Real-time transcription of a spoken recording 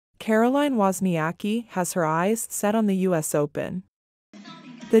Caroline Wozniacki has her eyes set on the US Open.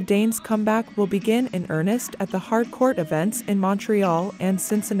 The Danes' comeback will begin in earnest at the hard-court events in Montreal and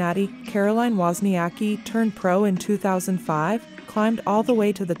Cincinnati. Caroline Wozniacki turned pro in 2005, climbed all the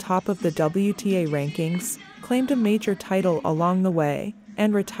way to the top of the WTA rankings, claimed a major title along the way,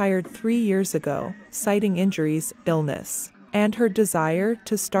 and retired 3 years ago, citing injuries, illness, and her desire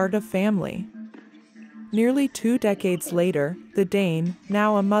to start a family. Nearly 2 decades later, the Dane,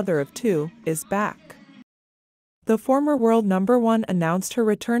 now a mother of 2, is back. The former world #1 announced her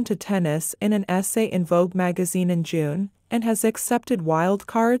return to tennis in an essay in Vogue magazine in June, and has accepted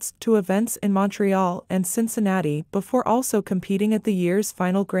wildcards to events in Montreal and Cincinnati before also competing at the year's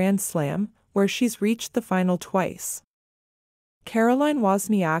final Grand Slam, where she's reached the final twice. Caroline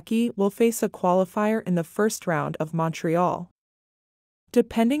Wozniacki will face a qualifier in the first round of Montreal.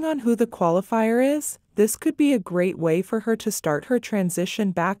 Depending on who the qualifier is, this could be a great way for her to start her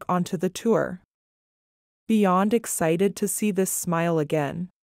transition back onto the tour. Beyond excited to see this smile again.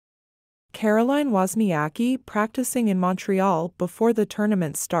 Caroline Wozniacki practicing in Montreal before the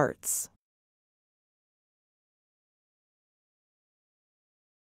tournament starts.